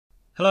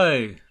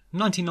Hello!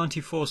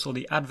 1994 saw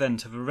the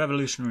advent of a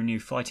revolutionary new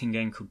fighting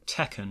game called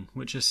Tekken,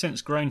 which has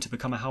since grown to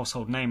become a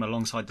household name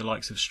alongside the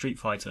likes of Street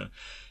Fighter,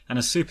 and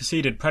has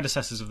superseded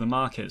predecessors of the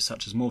market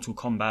such as Mortal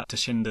Kombat,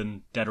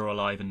 Toshinden, Dead or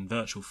Alive and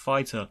Virtual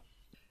Fighter.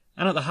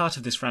 And at the heart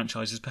of this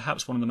franchise is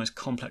perhaps one of the most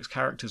complex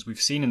characters we've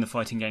seen in the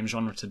fighting game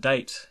genre to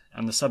date,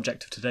 and the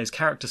subject of today's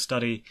character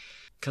study,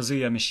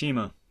 Kazuya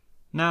Mishima.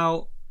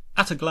 Now,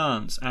 at a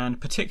glance, and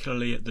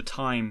particularly at the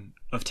time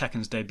of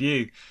Tekken's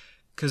debut,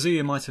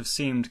 Kazuya might have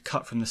seemed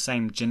cut from the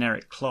same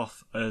generic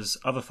cloth as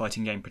other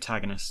fighting game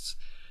protagonists.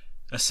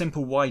 A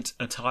simple white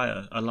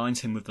attire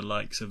aligns him with the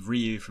likes of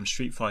Ryu from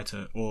Street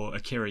Fighter or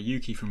Akira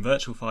Yuki from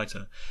Virtual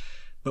Fighter,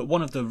 but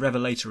one of the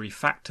revelatory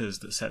factors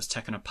that sets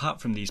Tekken apart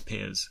from these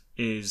peers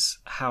is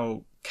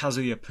how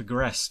Kazuya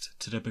progressed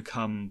to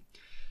become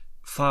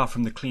far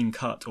from the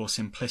clean-cut or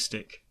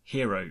simplistic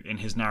hero in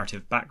his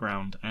narrative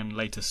background and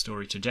later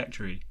story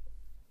trajectory.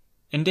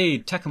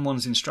 Indeed, Tekken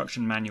 1's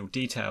instruction manual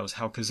details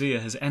how Kazuya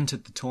has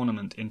entered the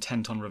tournament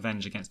intent on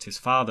revenge against his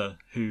father,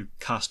 who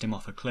cast him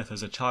off a cliff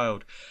as a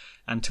child,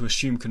 and to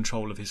assume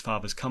control of his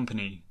father's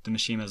company, the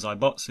Mishima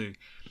Zaibotsu.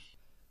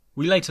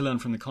 We later learn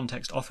from the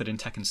context offered in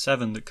Tekken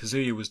 7 that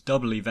Kazuya was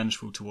doubly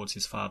vengeful towards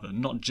his father,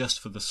 not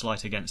just for the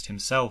slight against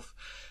himself,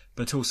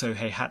 but also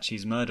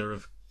Heihachi's murder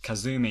of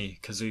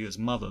Kazumi, Kazuya's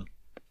mother.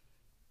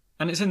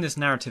 And it's in this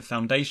narrative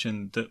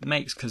foundation that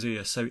makes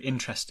Kazuya so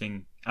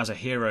interesting as a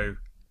hero,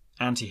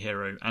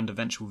 anti-hero and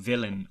eventual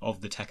villain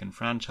of the Tekken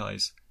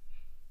franchise.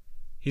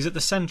 He's at the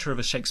centre of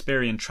a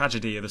Shakespearean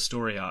tragedy of a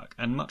story arc,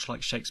 and much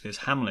like Shakespeare's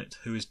Hamlet,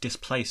 who is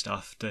displaced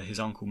after his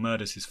uncle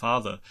murders his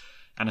father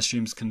and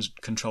assumes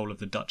control of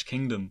the Dutch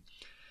kingdom,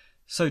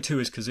 so too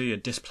is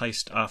Kazuya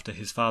displaced after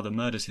his father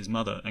murders his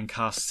mother and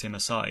casts him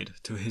aside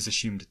to his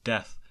assumed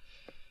death.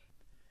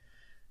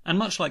 And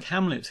much like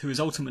Hamlet, who is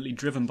ultimately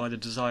driven by the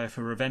desire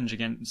for revenge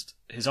against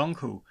his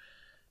uncle,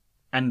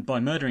 and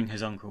by murdering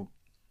his uncle,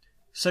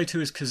 so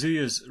too is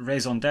Kazuya's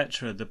raison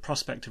d'etre the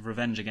prospect of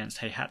revenge against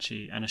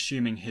Heihachi and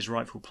assuming his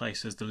rightful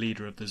place as the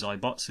leader of the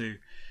Zaibotsu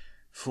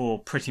for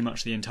pretty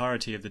much the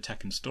entirety of the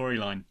Tekken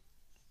storyline.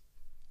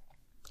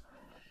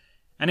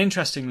 And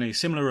interestingly,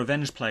 similar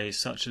revenge plays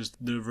such as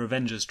the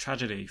Revenger's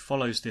Tragedy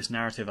follows this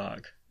narrative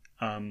arc,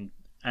 and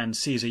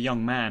sees a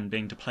young man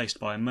being displaced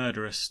by a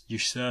murderous,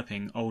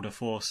 usurping older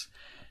force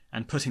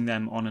and putting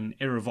them on an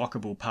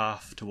irrevocable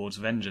path towards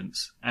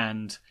vengeance.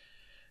 And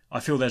I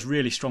feel there's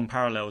really strong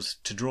parallels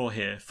to draw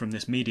here from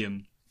this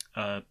medium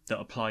that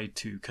applied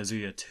to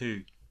Kazuya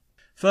too.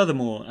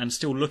 Furthermore, and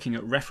still looking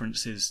at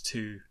references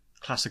to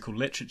classical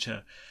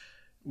literature,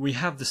 we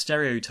have the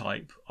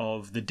stereotype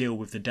of the deal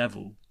with the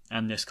devil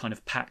and this kind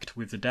of pact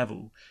with the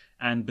devil,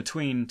 and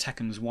between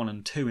Tekkens 1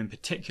 and 2 in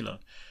particular,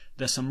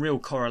 there's some real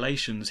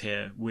correlations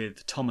here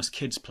with Thomas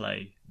Kyd's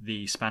play,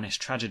 The Spanish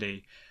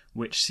Tragedy,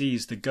 which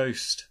sees the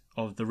ghost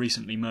of the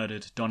recently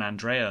murdered Don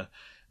Andrea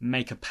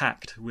make a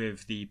pact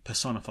with the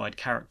personified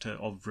character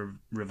of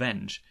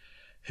Revenge,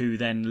 who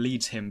then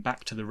leads him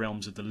back to the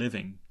realms of the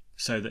living,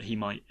 so that he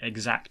might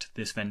exact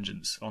this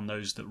vengeance on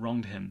those that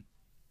wronged him.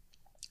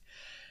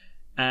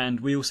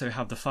 And we also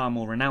have the far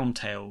more renowned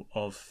tale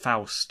of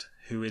Faust,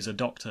 who is a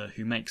doctor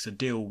who makes a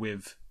deal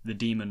with the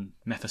demon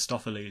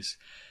Mephistopheles,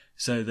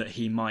 so that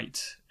he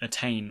might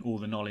attain all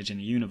the knowledge in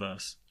the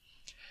universe.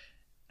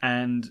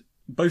 And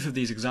both of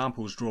these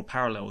examples draw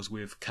parallels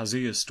with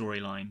Kazuya's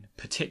storyline,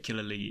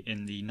 particularly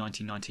in the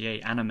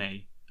 1998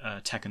 anime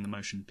Tekken the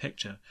Motion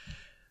Picture,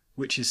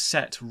 which is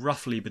set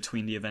roughly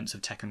between the events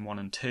of Tekken 1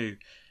 and 2,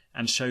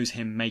 and shows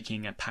him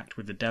making a pact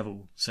with the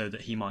devil so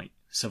that he might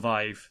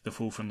survive the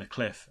fall from the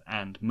cliff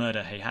and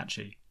murder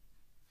Heihachi.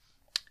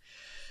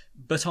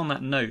 But on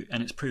that note,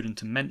 and it's prudent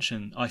to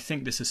mention, I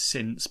think this has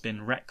since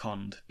been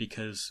retconned,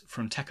 because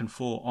from Tekken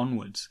 4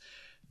 onwards,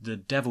 the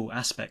devil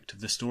aspect of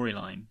the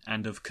storyline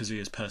and of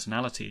Kazuya's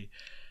personality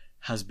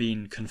has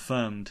been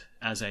confirmed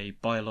as a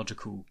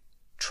biological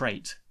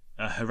trait,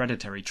 a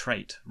hereditary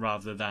trait,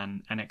 rather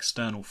than an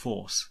external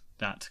force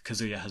that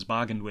Kazuya has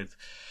bargained with.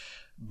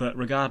 But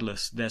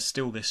regardless, there's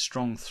still this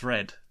strong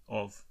thread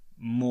of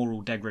moral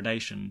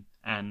degradation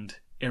and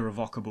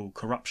irrevocable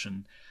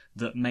corruption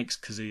that makes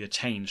Kazuya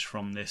change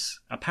from this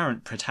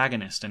apparent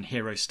protagonist and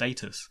hero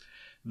status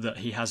that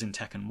he has in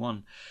Tekken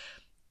 1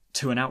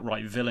 to an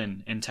outright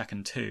villain in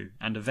Tekken 2,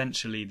 and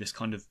eventually this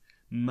kind of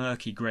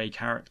murky grey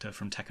character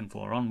from Tekken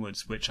 4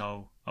 onwards, which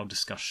I'll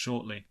discuss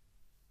shortly.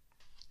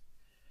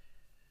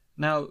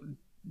 Now,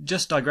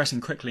 just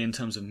digressing quickly in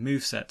terms of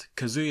moveset,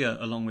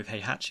 Kazuya along with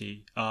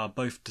Heihachi are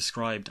both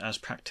described as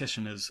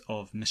practitioners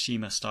of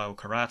Mishima-style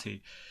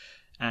karate,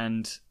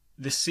 and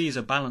this sees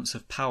a balance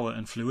of power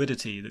and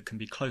fluidity that can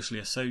be closely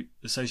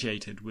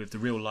associated with the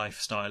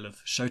real-life style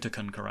of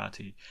Shotokan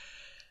karate.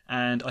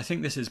 And I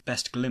think this is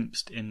best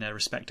glimpsed in their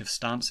respective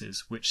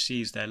stances, which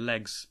sees their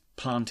legs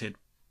planted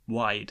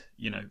wide,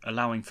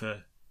 allowing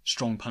for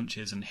strong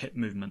punches and hip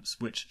movements,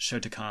 which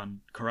Shotokan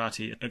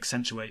karate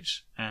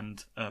accentuates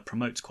and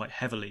promotes quite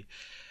heavily.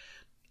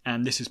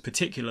 And this is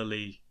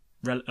particularly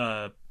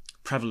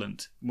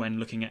prevalent when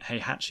looking at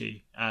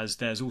Heihachi, as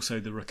there's also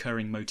the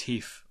recurring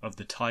motif of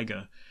the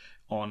tiger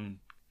on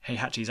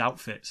Heihachi's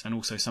outfits and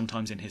also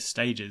sometimes in his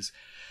stages,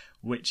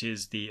 which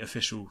is the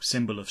official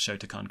symbol of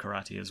Shotokan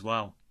karate as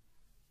well.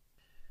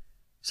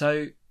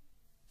 So,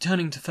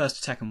 turning to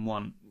first Tekken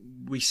 1,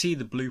 we see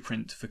the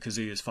blueprint for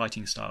Kazuya's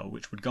fighting style,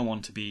 which would go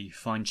on to be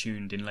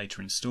fine-tuned in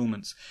later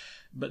installments,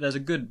 but there's a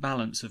good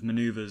balance of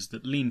maneuvers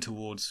that lean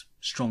towards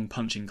strong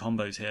punching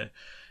combos here,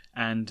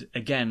 and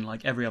again,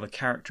 like every other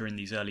character in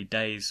these early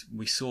days,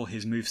 we saw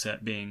his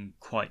moveset being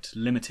quite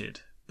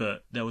limited,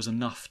 but there was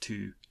enough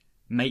to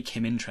make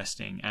him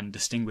interesting and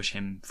distinguish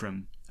him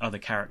from other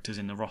characters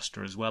in the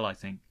roster as well, I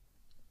think.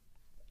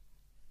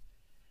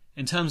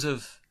 In terms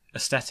of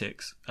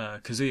aesthetics,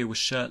 Kazuya was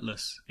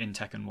shirtless in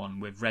Tekken 1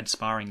 with red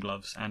sparring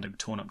gloves and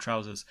torn-up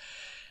trousers,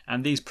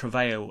 and these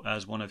prevail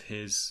as one of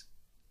his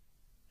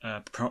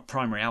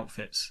primary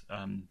outfits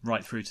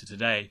right through to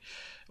today,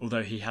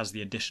 although he has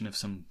the addition of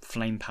some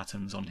flame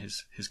patterns on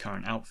his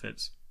current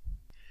outfits.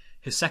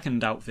 His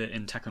second outfit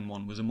in Tekken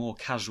 1 was a more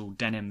casual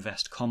denim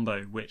vest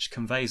combo, which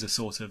conveys a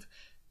sort of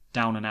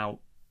down-and-out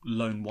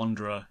lone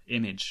wanderer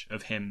image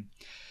of him,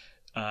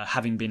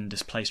 having been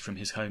displaced from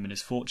his home and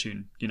his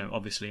fortune,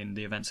 obviously in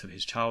the events of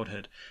his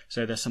childhood.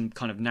 So there's some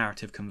kind of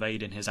narrative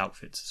conveyed in his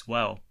outfits as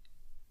well,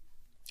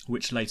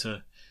 which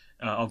later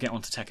I'll get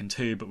onto Tekken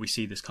 2, but we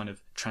see this kind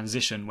of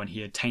transition when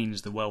he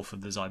attains the wealth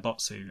of the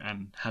Zaibotsu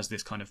and has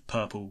this kind of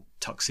purple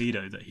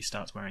tuxedo that he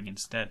starts wearing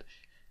instead.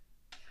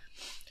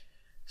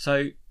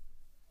 So,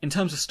 in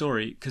terms of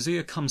story,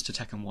 Kazuya comes to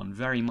Tekken 1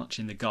 very much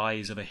in the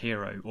guise of a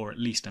hero, or at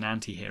least an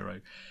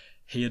anti-hero.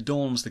 He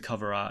adorns the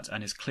cover art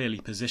and is clearly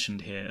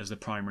positioned here as the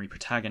primary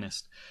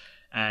protagonist,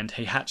 and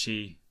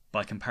Heihachi,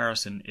 by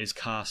comparison, is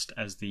cast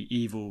as the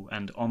evil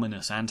and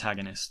ominous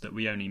antagonist that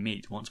we only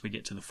meet once we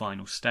get to the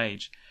final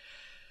stage.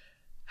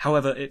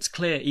 However, it's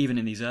clear even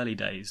in these early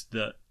days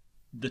that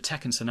the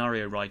Tekken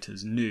scenario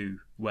writers knew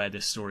where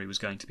this story was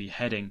going to be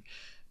heading,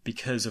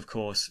 because, of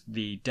course,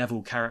 the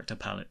Devil character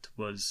palette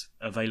was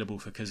available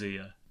for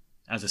Kazuya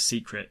as a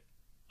secret,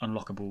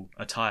 unlockable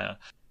attire.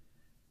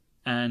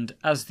 And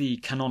as the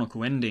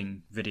canonical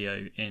ending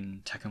video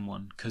in Tekken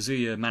 1,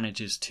 Kazuya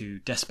manages to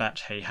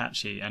dispatch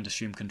Heihachi and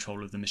assume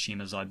control of the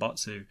Mishima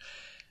Zaibotsu.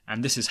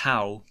 And this is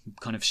how,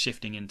 kind of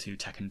shifting into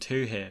Tekken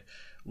 2 here,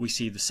 we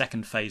see the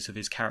second phase of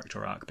his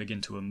character arc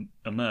begin to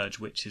emerge,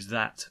 which is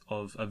that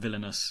of a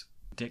villainous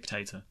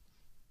dictator.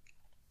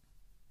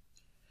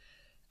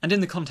 And in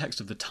the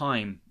context of the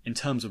time, in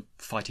terms of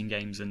fighting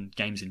games and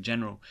games in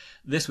general,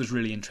 this was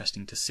really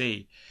interesting to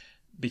see,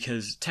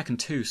 because Tekken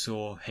 2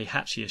 saw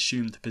Heihachi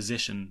assume the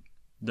position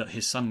that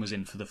his son was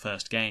in for the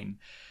first game,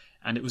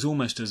 and it was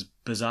almost as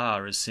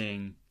bizarre as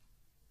seeing,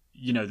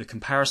 the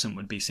comparison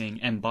would be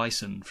seeing M.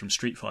 Bison from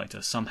Street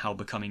Fighter somehow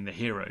becoming the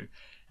hero,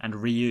 and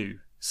Ryu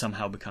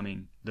somehow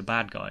becoming the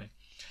bad guy.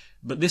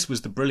 But this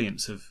was the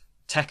brilliance of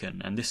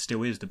Tekken, and this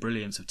still is the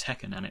brilliance of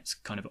Tekken and its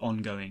kind of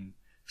ongoing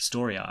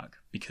story arc,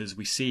 because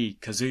we see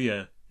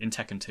Kazuya in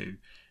Tekken 2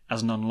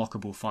 as an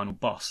unlockable final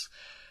boss,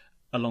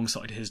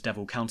 alongside his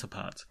devil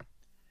counterpart.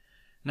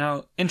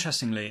 Now,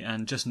 interestingly,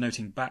 and just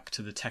noting back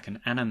to the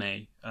Tekken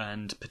anime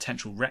and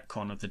potential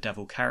retcon of the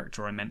devil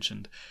character I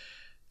mentioned,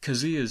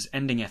 Kazuya's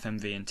ending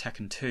FMV in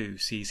Tekken 2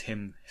 sees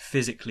him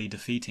physically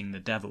defeating the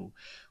devil,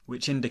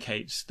 which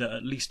indicates that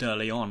at least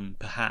early on,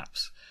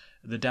 perhaps,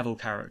 the devil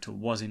character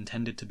was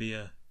intended to be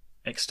a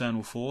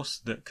external force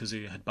that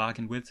Kazuya had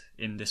bargained with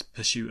in this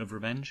pursuit of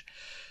revenge.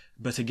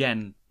 But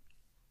again,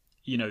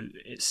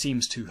 it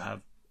seems to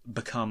have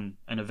become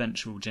an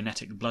eventual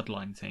genetic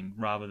bloodline thing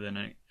rather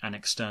than an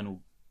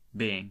external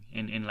being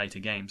in later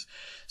games.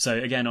 So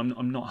again,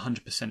 I'm not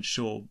 100%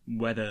 sure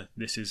whether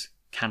this is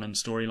canon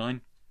storyline.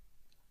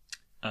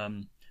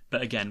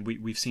 But again,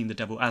 we've seen the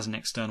devil as an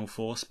external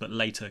force, but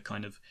later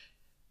kind of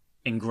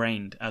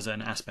ingrained as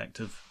an aspect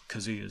of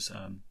Kazuya's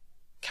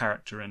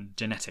character and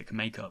genetic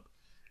makeup.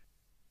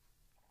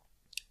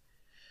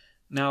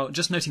 Now,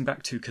 just noting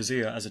back to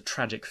Kazuya as a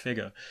tragic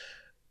figure,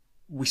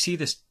 we see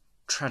this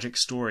tragic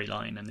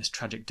storyline and this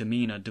tragic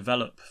demeanour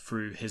develop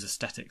through his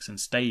aesthetics and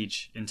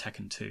stage in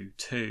Tekken 2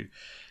 too.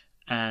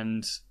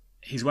 And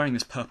he's wearing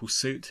this purple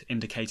suit,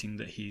 indicating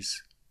that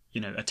he's,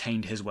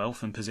 attained his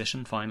wealth and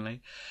position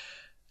finally.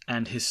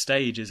 And his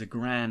stage is a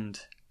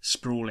grand,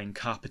 sprawling,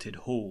 carpeted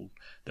hall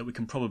that we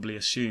can probably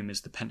assume is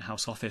the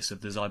penthouse office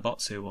of the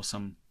Zaibotsu or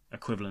some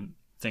equivalent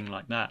thing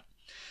like that.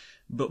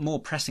 But more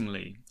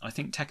pressingly, I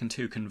think Tekken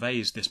 2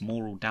 conveys this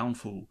moral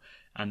downfall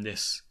and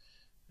this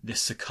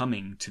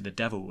succumbing to the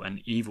devil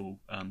and evil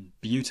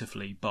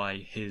beautifully by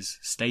his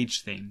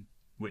stage theme,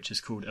 which is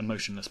called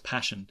Emotionless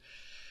Passion.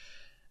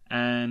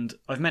 And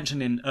I've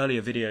mentioned in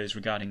earlier videos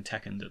regarding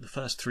Tekken that the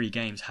first 3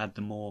 games had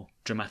the more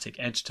dramatic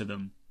edge to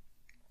them,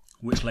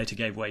 which later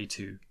gave way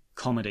to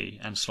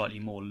comedy and slightly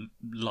more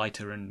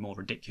lighter and more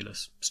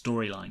ridiculous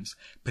storylines,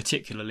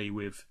 particularly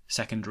with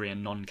secondary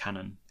and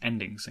non-canon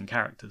endings and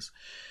characters.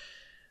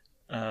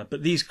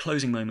 But these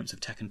closing moments of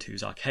Tekken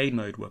 2's arcade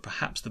mode were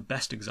perhaps the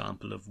best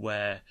example of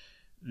where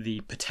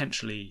the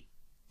potentially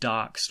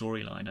dark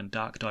storyline and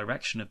dark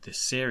direction of this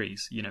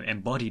series,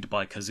 embodied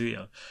by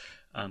Kazuya,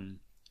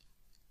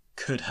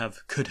 could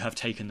have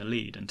taken the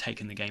lead and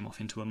taken the game off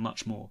into a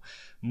much more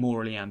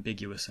morally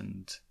ambiguous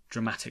and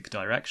dramatic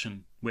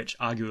direction, which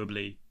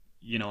arguably,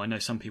 I know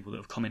some people that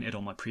have commented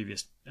on my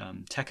previous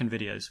Tekken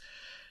videos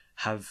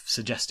have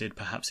suggested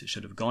perhaps it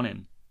should have gone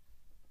in.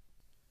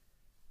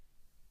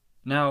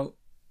 Now,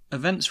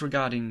 events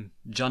regarding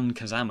Jun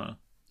Kazama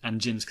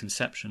and Jin's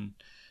conception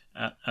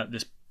at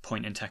this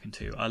point in Tekken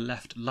 2 are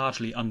left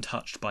largely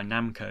untouched by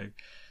Namco,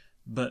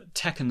 but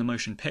Tekken the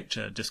motion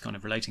picture, just kind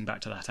of relating back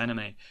to that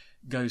anime,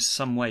 goes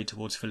some way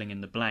towards filling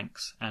in the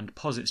blanks and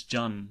posits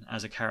Jun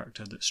as a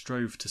character that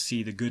strove to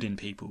see the good in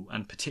people,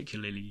 and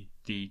particularly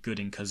the good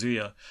in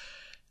Kazuya,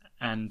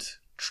 and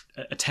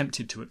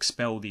attempted to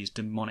expel these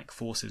demonic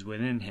forces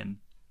within him.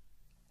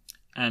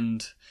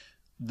 And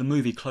the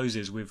movie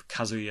closes with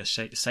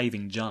Kazuya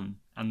saving Jun,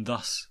 and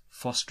thus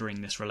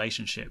fostering this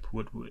relationship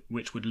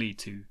which would lead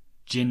to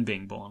Jin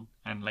being born,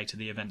 and later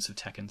the events of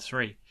Tekken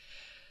 3.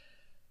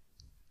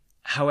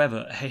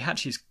 However,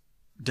 Heihachi's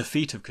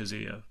defeat of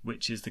Kazuya,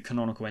 which is the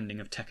canonical ending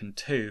of Tekken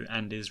 2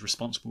 and is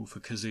responsible for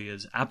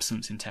Kazuya's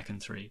absence in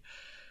Tekken 3,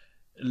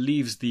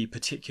 leaves the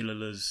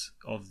particulars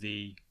of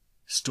the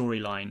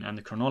storyline and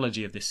the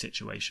chronology of this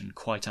situation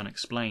quite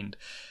unexplained.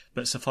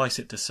 But suffice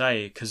it to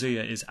say,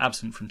 Kazuya is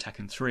absent from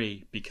Tekken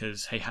 3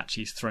 because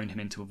Heihachi's thrown him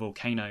into a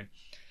volcano,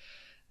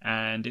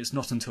 and it's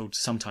not until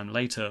sometime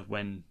later,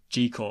 when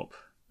G-Corp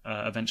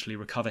eventually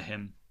recover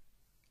him,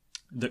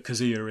 that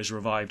Kazuya is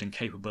revived and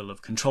capable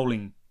of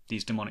controlling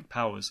these demonic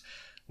powers,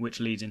 which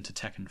leads into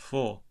Tekken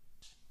 4.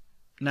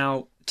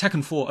 Now,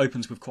 Tekken 4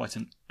 opens with quite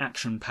an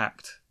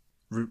action-packed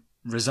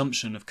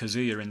resumption of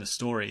Kazuya in the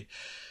story,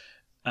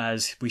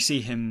 as we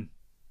see him,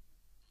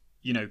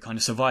 kind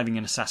of surviving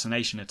an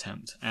assassination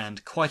attempt,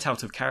 and quite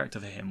out of character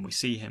for him, we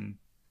see him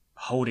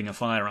holding a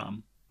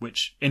firearm,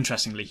 which,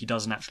 interestingly, he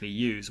doesn't actually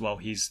use while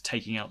he's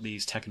taking out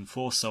these Tekken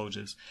 4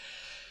 soldiers.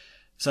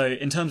 So,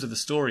 in terms of the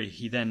story,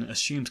 he then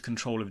assumes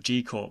control of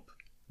G-Corp,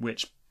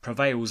 which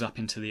prevails up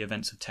into the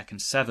events of Tekken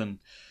 7,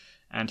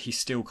 and he's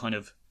still kind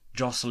of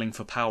jostling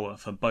for power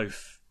for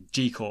both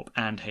G-Corp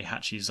and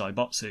Heihachi's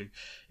Zaibotsu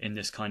in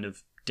this kind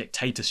of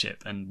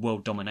dictatorship and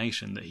world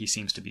domination that he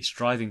seems to be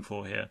striving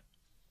for here.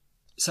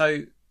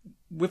 So,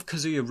 with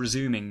Kazuya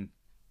resuming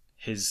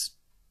his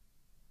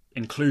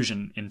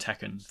inclusion in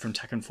Tekken from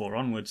Tekken 4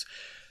 onwards,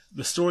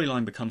 the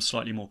storyline becomes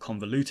slightly more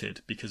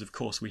convoluted because, of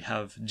course, we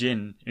have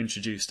Jin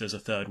introduced as a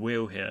third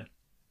wheel here,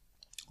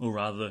 or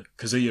rather,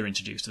 Kazuya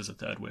introduced as a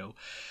third wheel,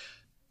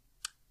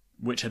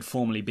 which had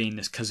formerly been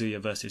this Kazuya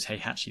versus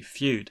Heihachi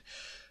feud.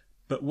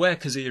 But where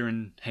Kazuya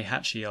and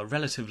Heihachi are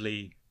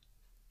relatively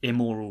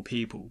immoral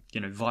people,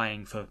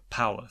 vying for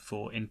power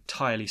for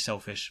entirely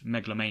selfish,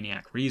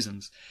 megalomaniac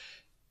reasons,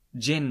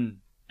 Jin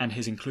and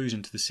his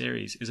inclusion to the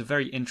series is a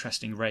very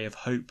interesting ray of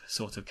hope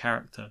sort of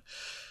character,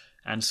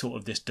 and sort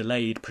of this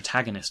delayed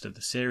protagonist of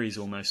the series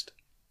almost,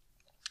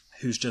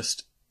 who's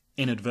just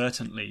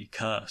inadvertently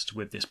cursed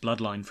with this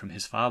bloodline from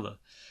his father.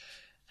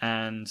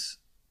 And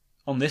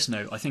on this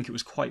note, I think it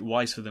was quite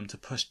wise for them to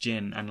push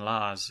Jin and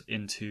Lars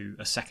into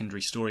a secondary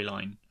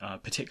storyline,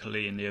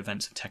 particularly in the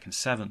events of Tekken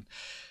 7,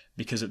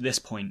 because at this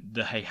point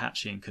the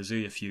Heihachi and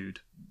Kazuya feud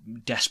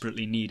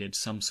desperately needed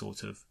some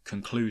sort of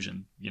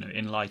conclusion,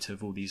 in light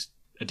of all these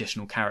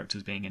additional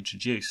characters being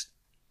introduced.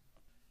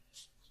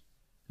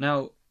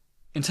 Now,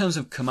 in terms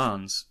of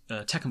commands,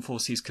 Tekken 4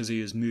 sees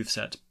Kazuya's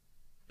moveset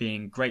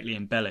being greatly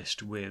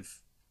embellished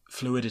with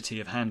fluidity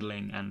of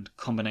handling and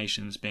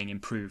combinations being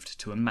improved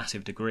to a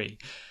massive degree.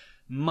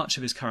 Much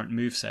of his current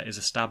moveset is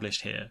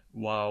established here,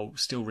 while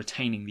still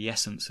retaining the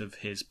essence of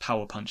his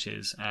power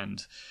punches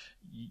and,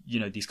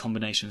 these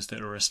combinations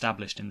that are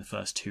established in the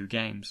first two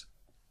games.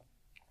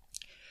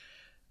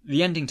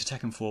 The ending to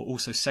Tekken 4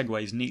 also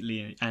segues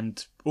neatly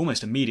and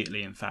almost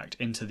immediately, in fact,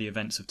 into the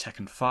events of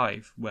Tekken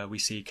 5, where we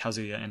see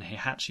Kazuya and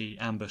Heihachi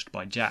ambushed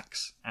by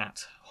Jax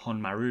at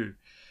Honmaru.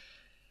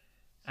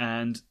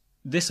 And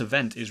this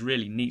event is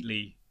really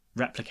neatly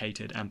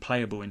replicated and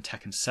playable in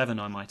Tekken 7,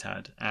 I might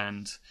add.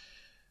 And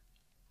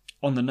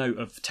on the note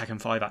of Tekken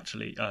 5,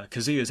 actually,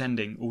 Kazuya's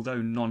ending,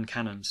 although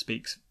non-canon,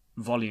 speaks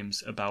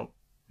volumes about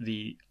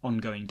the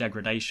ongoing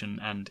degradation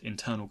and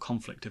internal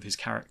conflict of his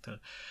character,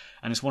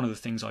 and it's one of the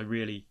things I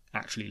really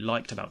actually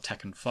liked about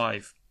Tekken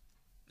 5.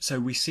 So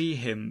we see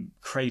him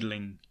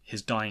cradling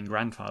his dying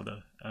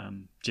grandfather,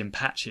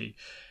 Jinpachi,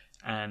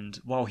 and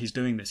while he's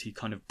doing this, he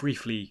kind of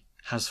briefly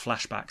has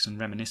flashbacks and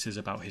reminisces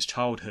about his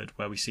childhood,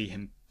 where we see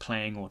him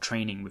playing or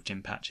training with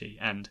Jinpachi,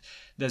 and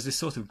there's this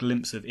sort of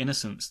glimpse of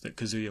innocence that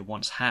Kazuya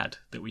once had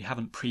that we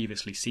haven't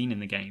previously seen in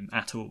the game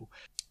at all.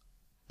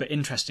 But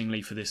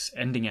interestingly, for this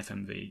ending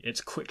FMV,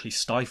 it's quickly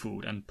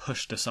stifled and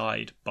pushed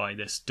aside by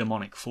this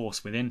demonic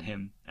force within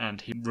him,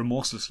 and he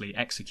remorselessly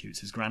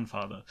executes his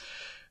grandfather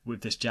with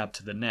this jab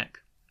to the neck,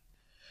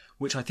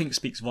 which I think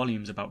speaks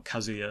volumes about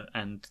Kazuya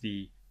and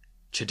the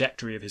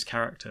trajectory of his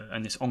character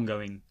and this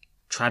ongoing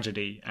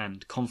tragedy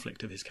and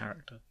conflict of his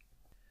character.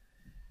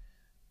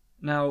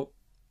 Now,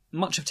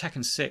 much of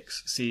Tekken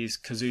 6 sees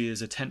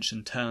Kazuya's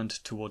attention turned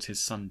towards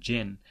his son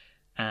Jin,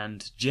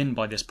 and Jin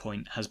by this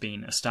point has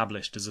been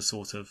established as a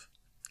sort of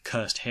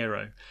cursed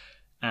hero,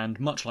 And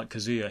much like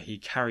Kazuya, he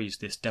carries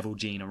this devil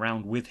gene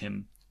around with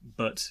him,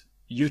 but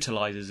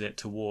utilizes it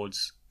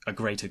towards a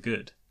greater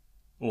good,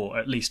 or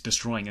at least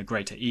destroying a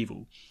greater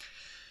evil.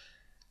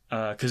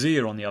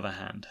 Kazuya, on the other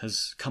hand,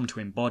 has come to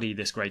embody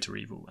this greater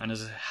evil, and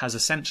has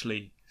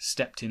essentially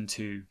stepped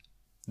into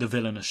the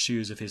villainous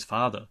shoes of his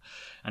father.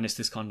 And it's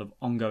this kind of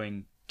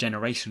ongoing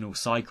generational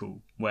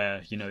cycle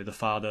where,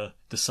 the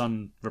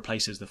son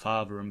replaces the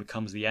father and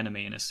becomes the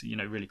enemy, and it's,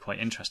 really quite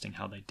interesting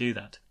how they do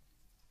that.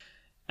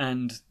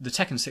 And the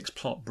Tekken 6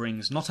 plot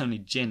brings not only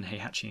Jin,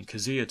 Heihachi and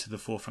Kazuya to the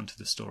forefront of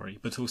the story,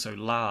 but also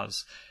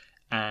Lars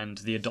and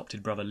the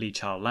adopted brother Li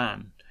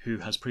Chao-lan, who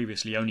has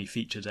previously only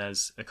featured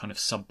as a kind of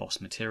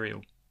sub-boss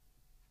material.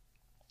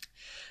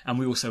 And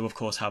we also, of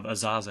course, have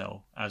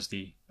Azazel as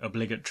the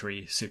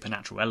obligatory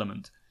supernatural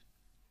element.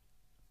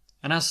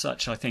 And as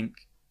such, I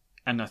think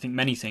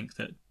many think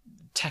that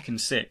Tekken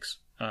 6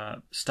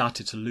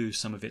 started to lose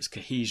some of its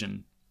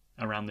cohesion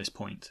around this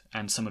point,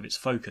 and some of its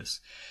focus.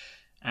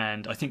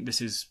 And I think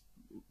this is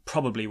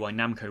probably why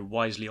Namco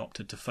wisely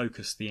opted to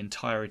focus the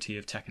entirety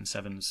of Tekken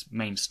 7's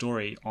main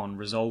story on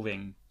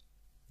resolving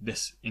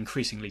this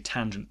increasingly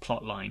tangent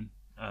plotline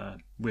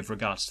with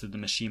regards to the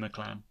Mishima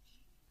clan.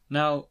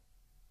 Now,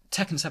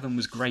 Tekken 7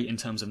 was great in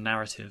terms of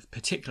narrative,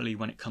 particularly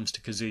when it comes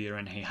to Kazuya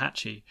and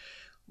Heihachi.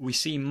 We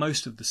see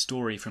most of the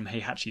story from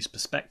Heihachi's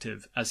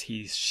perspective as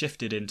he's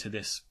shifted into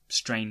this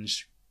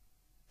strange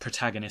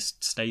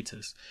protagonist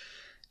status.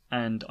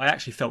 And I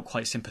actually felt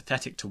quite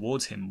sympathetic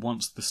towards him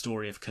once the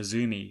story of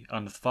Kazumi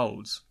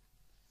unfolds.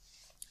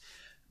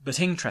 But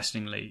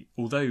interestingly,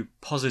 although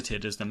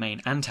posited as the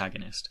main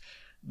antagonist,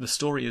 the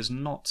story is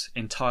not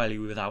entirely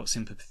without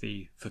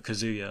sympathy for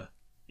Kazuya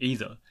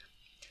either.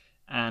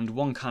 And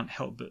one can't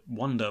help but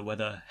wonder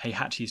whether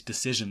Heihachi's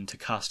decision to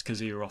cast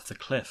Kazuya off the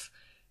cliff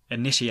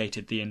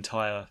initiated the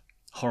entire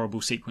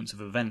horrible sequence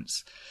of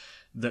events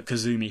that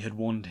Kazumi had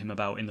warned him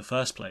about in the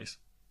first place.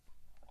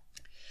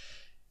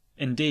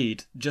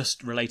 Indeed,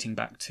 just relating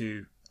back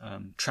to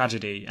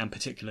tragedy, and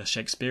particular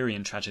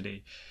Shakespearean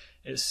tragedy,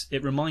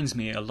 it reminds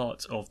me a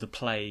lot of the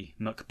play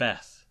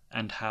Macbeth,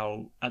 and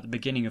how at the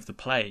beginning of the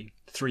play,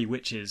 3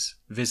 witches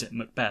visit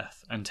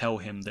Macbeth and tell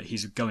him that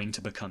he's going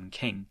to become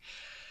king.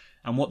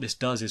 And what this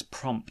does is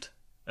prompt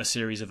a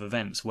series of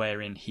events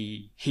wherein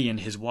he and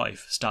his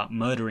wife start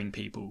murdering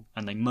people,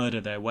 and they murder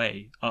their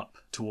way up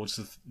towards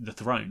the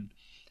throne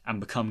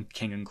and become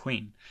king and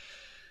queen.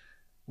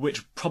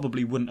 Which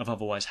probably wouldn't have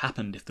otherwise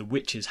happened if the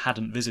witches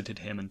hadn't visited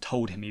him and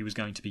told him he was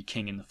going to be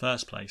king in the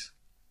first place.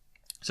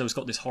 So it's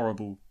got this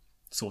horrible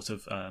sort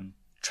of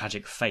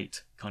tragic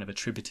fate kind of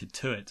attributed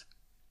to it.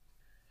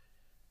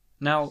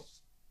 Now,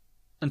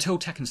 until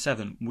Tekken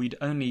 7, we'd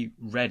only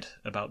read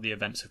about the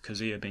events of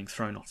Kazuya being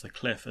thrown off the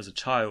cliff as a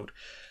child,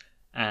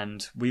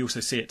 and we also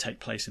see it take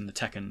place in the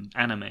Tekken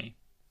anime.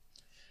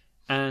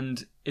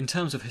 And in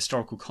terms of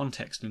historical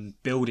context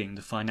and building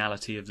the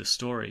finality of the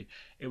story,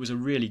 it was a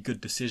really good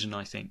decision,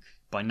 I think,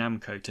 by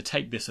Namco to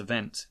take this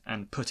event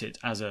and put it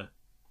as a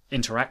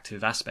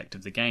interactive aspect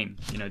of the game,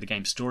 the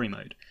game's story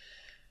mode.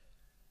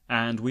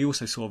 And we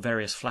also saw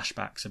various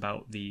flashbacks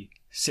about the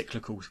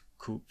cyclical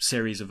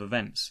series of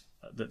events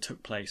that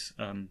took place,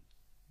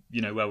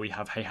 where we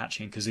have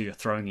Heihachi and Kazuya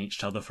throwing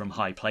each other from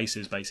high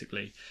places,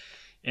 basically,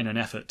 in an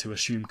effort to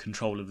assume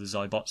control of the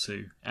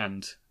Zaibotsu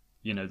and,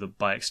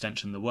 by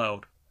extension, the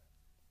world.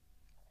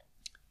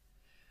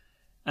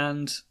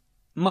 And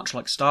much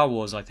like Star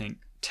Wars, I think,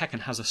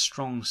 Tekken has a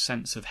strong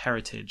sense of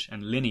heritage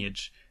and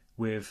lineage,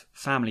 with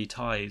family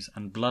ties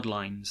and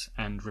bloodlines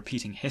and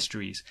repeating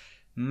histories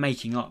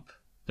making up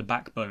the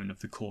backbone of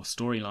the core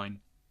storyline.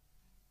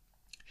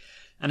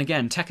 And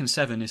again, Tekken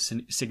 7 is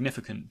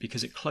significant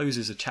because it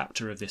closes a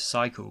chapter of this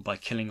cycle by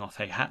killing off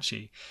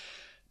Heihachi,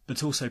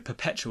 but also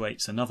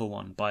perpetuates another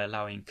one by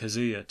allowing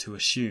Kazuya to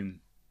assume,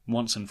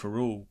 once and for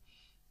all,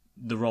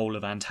 the role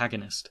of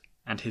antagonist,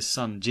 and his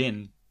son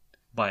Jin,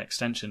 by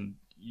extension,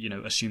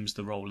 assumes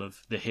the role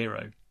of the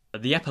hero.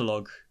 The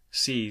epilogue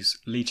sees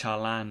Li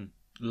Chao-lan,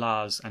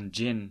 Lars and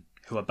Jin,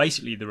 who are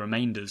basically the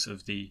remainders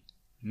of the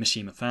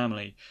Mishima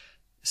family,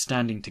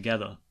 standing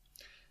together,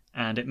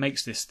 and it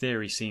makes this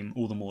theory seem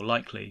all the more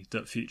likely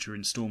that future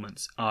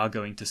installments are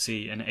going to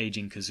see an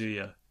aging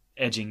Kazuya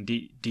edging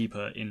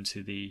deeper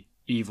into the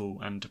evil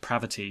and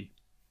depravity,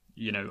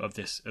 of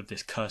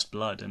this cursed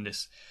blood and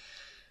this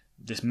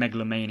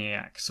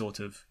megalomaniac sort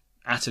of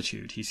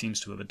attitude he seems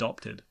to have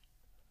adopted.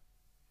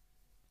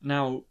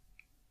 Now,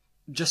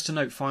 just to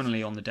note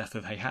finally on the death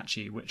of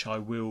Heihachi, which I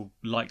will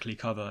likely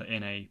cover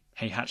in a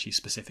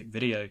Heihachi-specific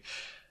video,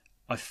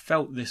 I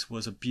felt this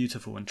was a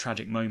beautiful and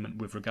tragic moment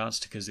with regards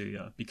to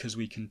Kazuya, because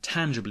we can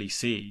tangibly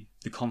see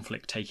the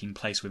conflict taking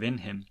place within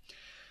him,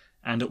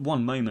 and at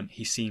one moment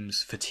he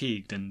seems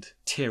fatigued and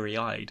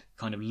teary-eyed,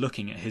 kind of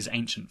looking at his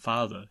ancient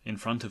father in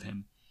front of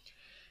him,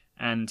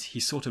 and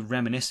he's sort of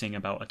reminiscing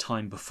about a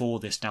time before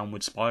this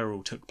downward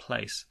spiral took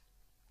place.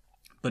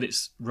 But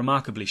it's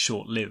remarkably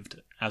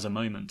short-lived as a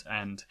moment,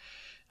 and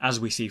as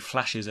we see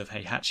flashes of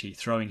Heihachi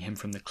throwing him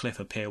from the cliff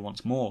appear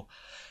once more,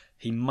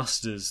 he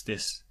musters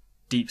this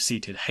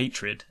deep-seated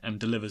hatred and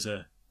delivers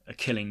a a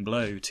killing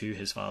blow to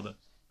his father.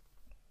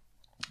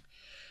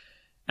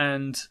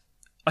 And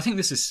I think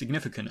this is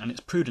significant, and it's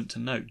prudent to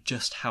note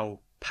just how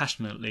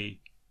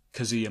passionately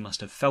Kazuya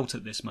must have felt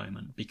at this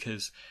moment,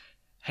 because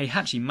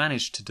Heihachi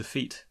managed to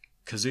defeat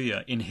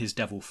Kazuya in his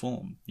devil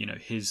form,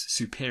 his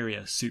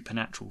superior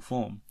supernatural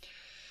form.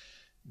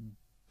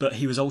 But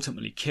he was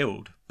ultimately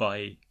killed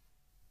by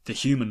the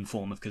human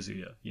form of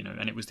Kazuya,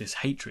 and it was this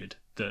hatred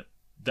that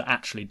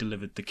actually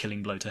delivered the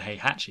killing blow to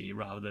Heihachi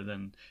rather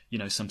than,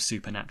 some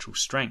supernatural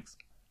strength.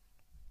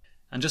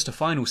 And just a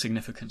final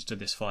significance to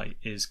this fight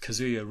is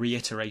Kazuya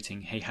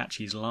reiterating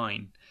Heihachi's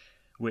line,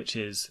 which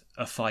is,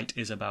 "A fight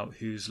is about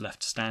who's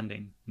left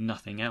standing,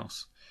 nothing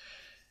else."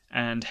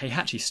 And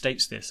Heihachi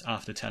states this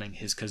after telling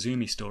his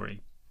Kazumi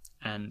story,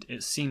 and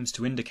it seems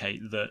to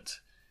indicate that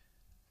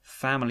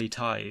family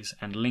ties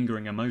and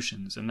lingering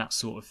emotions and that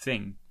sort of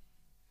thing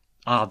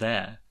are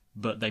there,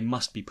 but they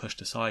must be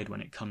pushed aside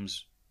when it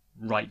comes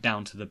right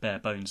down to the bare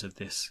bones of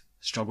this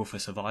struggle for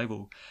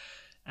survival.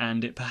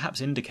 And it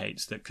perhaps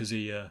indicates that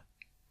Kazuya,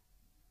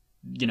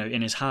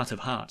 in his heart of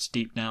hearts,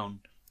 deep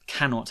down,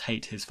 cannot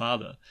hate his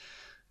father,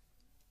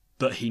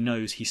 but he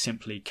knows he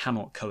simply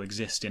cannot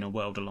coexist in a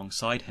world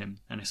alongside him,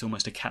 and it's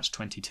almost a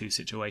catch-22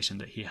 situation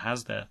that he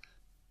has there.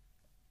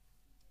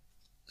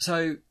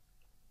 So,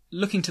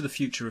 looking to the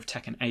future of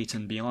Tekken 8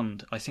 and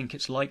beyond, I think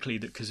it's likely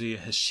that Kazuya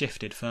has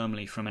shifted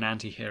firmly from an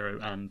anti-hero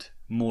and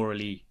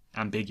morally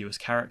ambiguous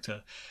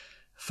character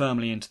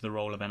firmly into the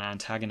role of an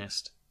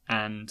antagonist,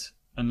 and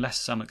unless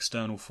some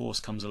external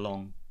force comes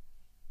along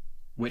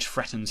which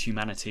threatens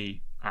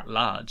humanity at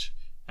large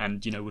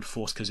and, would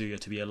force Kazuya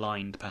to be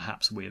aligned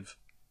perhaps with,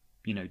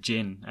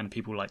 Jin and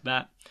people like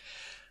that,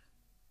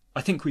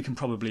 I think we can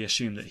probably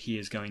assume that he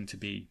is going to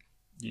be,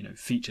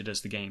 featured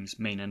as the game's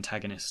main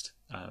antagonist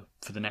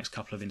for the next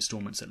couple of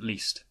installments at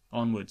least,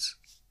 onwards.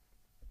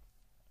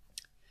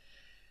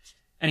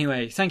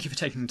 Anyway, thank you for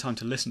taking the time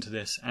to listen to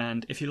this,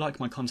 and if you like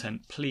my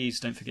content, please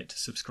don't forget to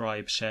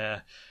subscribe,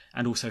 share,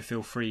 and also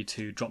feel free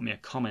to drop me a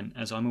comment,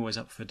 as I'm always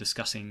up for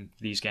discussing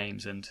these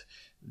games and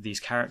these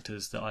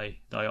characters that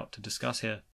I opt to discuss here.